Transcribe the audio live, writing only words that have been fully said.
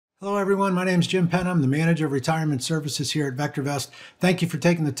Hello everyone, my name is Jim Penn. I'm the Manager of Retirement Services here at VectorVest. Thank you for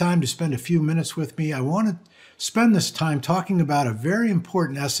taking the time to spend a few minutes with me. I want to spend this time talking about a very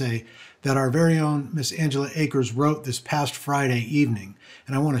important essay that our very own Miss Angela Akers wrote this past Friday evening.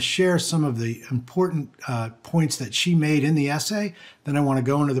 And I want to share some of the important points that she made in the essay. Then I want to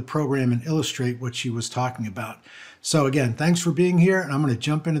go into the program and illustrate what she was talking about. So again, thanks for being here, and I'm going to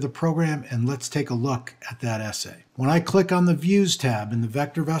jump into the program and let's take a look at that essay. When I click on the Views tab in the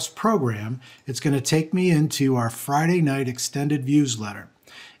VectorVest program, it's going to take me into our Friday night extended views letter.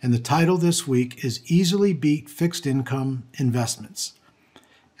 And the title this week is Easily Beat Fixed Income Investments.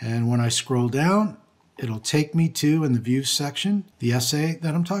 And when I scroll down, it'll take me to, in the Views section, the essay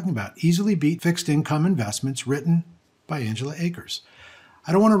that I'm talking about, Easily Beat Fixed Income Investments, written by Angela Akers.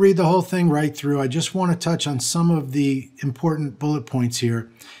 I don't want to read the whole thing right through. I just want to touch on some of the important bullet points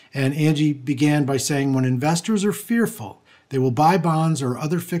here. And Angie began by saying, when investors are fearful, they will buy bonds or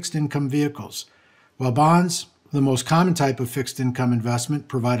other fixed income vehicles. While bonds, the most common type of fixed income investment,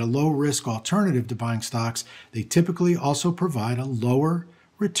 provide a low risk alternative to buying stocks, they typically also provide a lower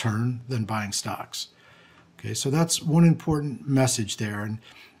return than buying stocks. Okay, so that's one important message there. And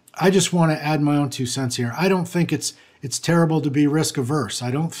I just want to add my own 2 cents here. I don't think it's terrible to be risk averse.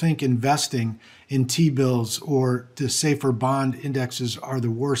 I don't think investing in T-bills or the safer bond indexes are the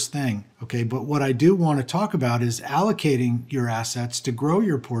worst thing. Okay, but what I do want to talk about is allocating your assets to grow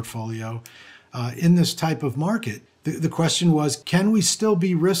your portfolio in this type of market. The question was, can we still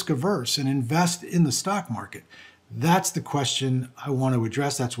be risk averse and invest in the stock market? That's the question I want to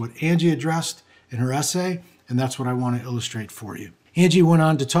address. That's what Angie addressed in her essay, and that's what I want to illustrate for you. Angie went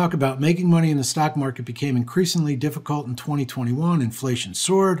on to talk about making money in the stock market became increasingly difficult in 2021. Inflation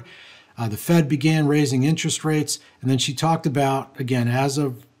soared. The Fed began raising interest rates. And then she talked about, again, as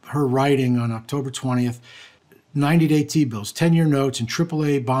of her writing on October 20th, 90-day T-bills, 10-year notes, and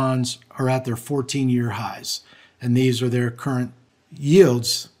AAA bonds are at their 14-year highs. And these are their current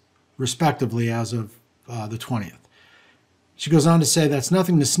yields, respectively, as of the 20th. She goes on to say that's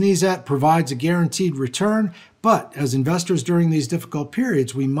nothing to sneeze at, provides a guaranteed return, but as investors during these difficult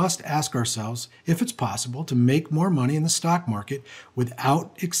periods, we must ask ourselves if it's possible to make more money in the stock market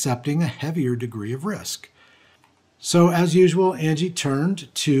without accepting a heavier degree of risk. So as usual, Angie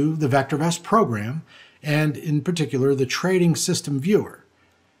turned to the VectorVest program, and in particular, the trading system viewer.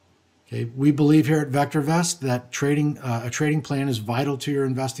 Okay, we believe here at VectorVest that a trading plan is vital to your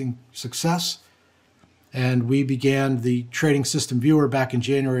investing success. And we began the trading system viewer back in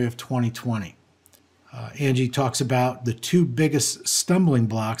January of 2020. Angie talks about the 2 biggest stumbling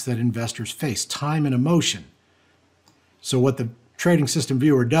blocks that investors face, time and emotion. So what the trading system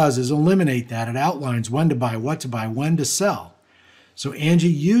viewer does is eliminate that. It outlines when to buy, what to buy, when to sell. So Angie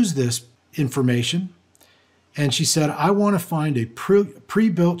used this information and she said, I want to find a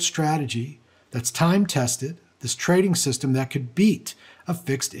pre-built strategy that's time-tested, this trading system that could beat a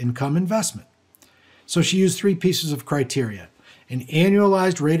fixed income investment. So she used 3 pieces of criteria: an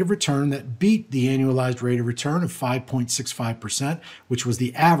annualized rate of return that beat the annualized rate of return of 5.65%, which was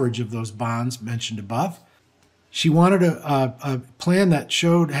the average of those bonds mentioned above. She wanted a plan that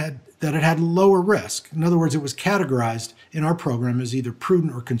showed that it had lower risk. In other words, it was categorized in our program as either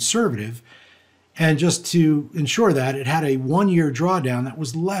prudent or conservative. And just to ensure that, it had a 1-year drawdown that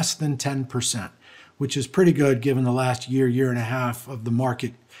was less than 10%, which is pretty good given the last year and a half of the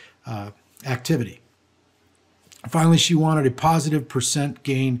market activity. Finally, she wanted a positive %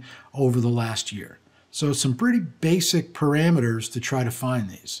 gain over the last year. So some pretty basic parameters to try to find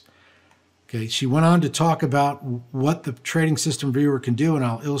these. Okay, she went on to talk about what the trading system viewer can do, and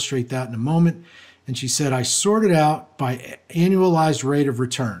I'll illustrate that in a moment. And she said, I sorted out by annualized rate of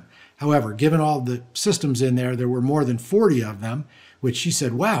return. However, given all the systems in there, there were more than 40 of them, which she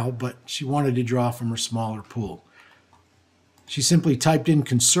said, wow, but she wanted to draw from her smaller pool. She simply typed in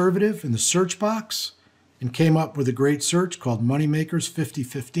conservative in the search box and came up with a great search called Moneymakers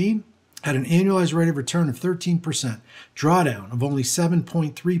 5015, at an annualized rate of return of 13%, drawdown of only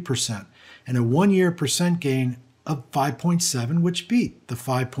 7.3%, and a 1-year % gain of 5.7, which beat the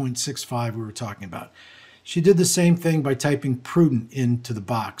 5.65 we were talking about. She did the same thing by typing prudent into the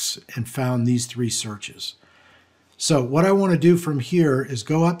box and found these 3 searches. So what I want to do from here is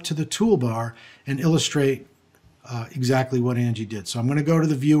go up to the toolbar and illustrate exactly what Angie did. So I'm going to go to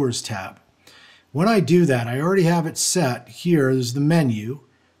the Viewers tab. When I do that, I already have it set. Here is the menu.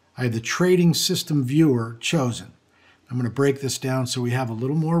 I have the Trading System Viewer chosen. I'm going to break this down so we have a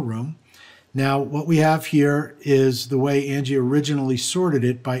little more room. Now, what we have here is the way Angie originally sorted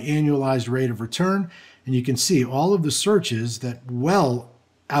it by annualized rate of return. And you can see all of the searches that well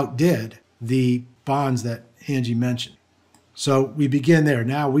outdid the bonds that Angie mentioned. So we begin there.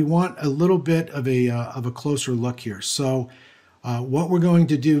 Now we want a little bit of a closer look here. So what we're going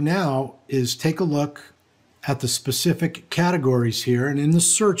to do now is take a look at the specific categories here. And in the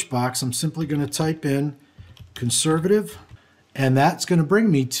search box, I'm simply going to type in conservative, and that's going to bring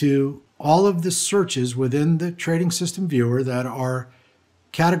me to all of the searches within the trading system viewer that are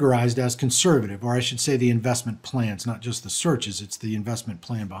categorized as conservative, or I should say the investment plans, not just the searches, it's the investment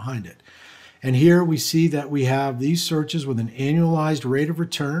plan behind it. And here we see that we have these searches with an annualized rate of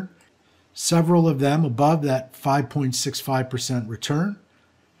return, several of them above that 5.65% return.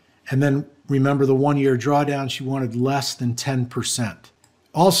 And then remember the 1-year drawdown, she wanted less than 10%.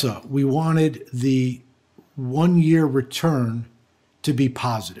 Also, we wanted the 1-year return to be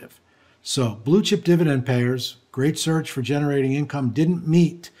positive. So blue chip dividend payers, great search for generating income, didn't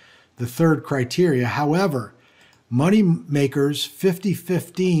meet the third criteria. However, money makers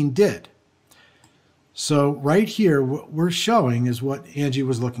 50-15 did. So right here, what we're showing is what Angie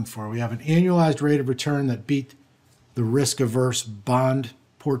was looking for. We have an annualized rate of return that beat the risk-averse bond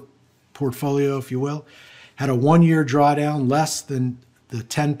portfolio, if you will, had a 1-year drawdown less than the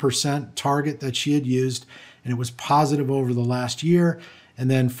 10% target that she had used, and it was positive over the last year.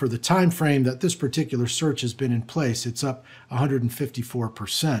 And then for the time frame that this particular search has been in place, it's up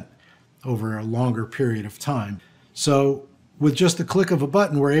 154% over a longer period of time. So with just the click of a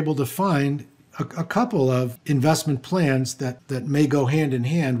button, we're able to find a couple of investment plans that may go hand in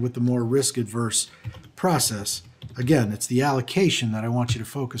hand with the more risk-adverse process. Again, it's the allocation that I want you to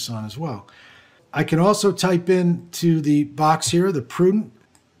focus on as well. I can also type into the box here, the prudent.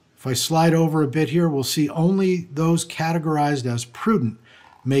 If I slide over a bit here, we'll see only those categorized as prudent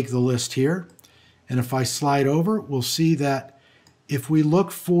make the list here. And if I slide over, we'll see that if we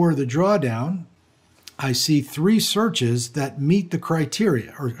look for the drawdown, I see 3 searches that meet the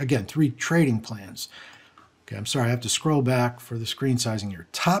criteria, or again, 3 trading plans. Okay, I'm sorry, I have to scroll back for the screen sizing here.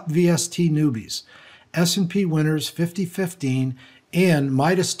 Top VST newbies, S&P winners 50-15, and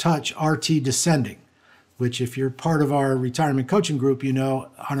Midas Touch RT descending, which if you're part of our retirement coaching group, you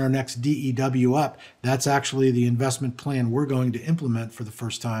know on our next DEW up, that's actually the investment plan we're going to implement for the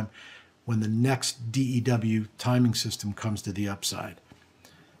first time when the next DEW timing system comes to the upside.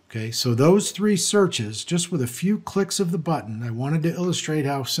 Okay, so those 3 searches, just with a few clicks of the button, I wanted to illustrate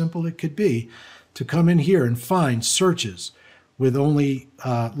how simple it could be to come in here and find searches with only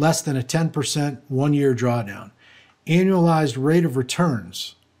less than a 10% 1-year drawdown, annualized rate of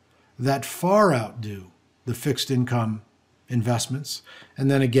returns that far outdo the fixed income investments.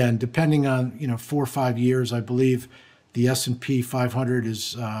 And then again, depending on 4 or 5 years, I believe the S&P 500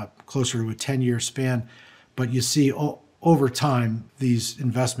 is closer to a 10-year span, but you see over time, these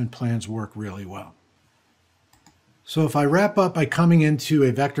investment plans work really well. So if I wrap up by coming into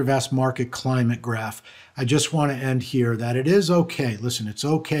a VectorVest market climate graph, I just want to end here that it is okay. Listen, it's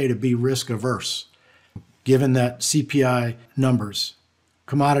okay to be risk averse, given that CPI numbers,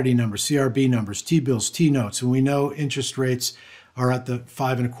 commodity numbers, CRB numbers, T-bills, T-notes, and we know interest rates are at the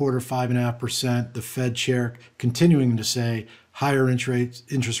 5.25%, 5.5%, the Fed chair continuing to say higher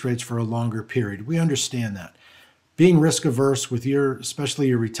interest rates for a longer period. We understand that. Being risk averse with especially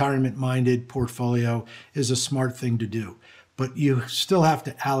your retirement minded portfolio is a smart thing to do, but you still have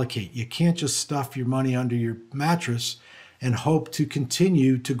to allocate. You can't just stuff your money under your mattress and hope to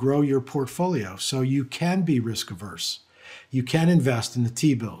continue to grow your portfolio. So you can be risk averse. You can invest in the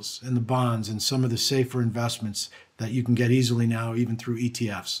T-bills and the bonds and some of the safer investments that you can get easily now, even through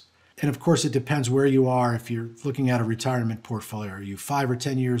ETFs. And of course, it depends where you are. If you're looking at a retirement portfolio, are you 5 or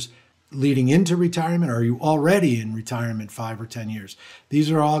 10 years leading into retirement? Or are you already in retirement 5 or 10 years? These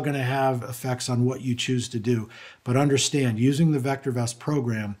are all going to have effects on what you choose to do. But understand, using the VectorVest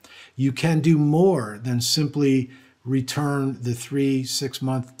program, you can do more than simply return the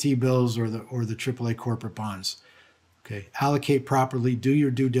 3-6-month T-bills or the AAA corporate bonds. Okay, allocate properly, do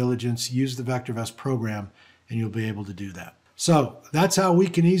your due diligence, use the VectorVest program, and you'll be able to do that. So that's how we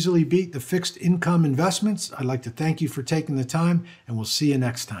can easily beat the fixed income investments. I'd like to thank you for taking the time, and we'll see you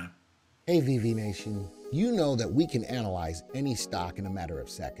next time. Hey VV Nation, you know that we can analyze any stock in a matter of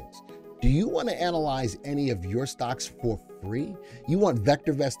seconds. Do you want to analyze any of your stocks for free? You want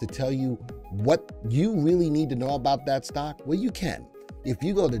VectorVest to tell you what you really need to know about that stock? Well, you can. If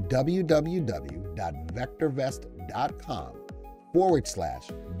you go to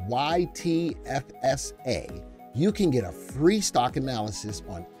www.vectorvest.com/YTFSA, you can get a free stock analysis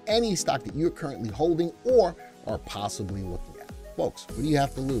on any stock that you're currently holding or are possibly looking at. Folks, what do you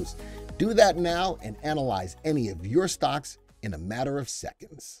have to lose? Do that now and analyze any of your stocks in a matter of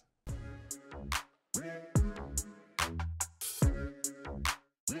seconds.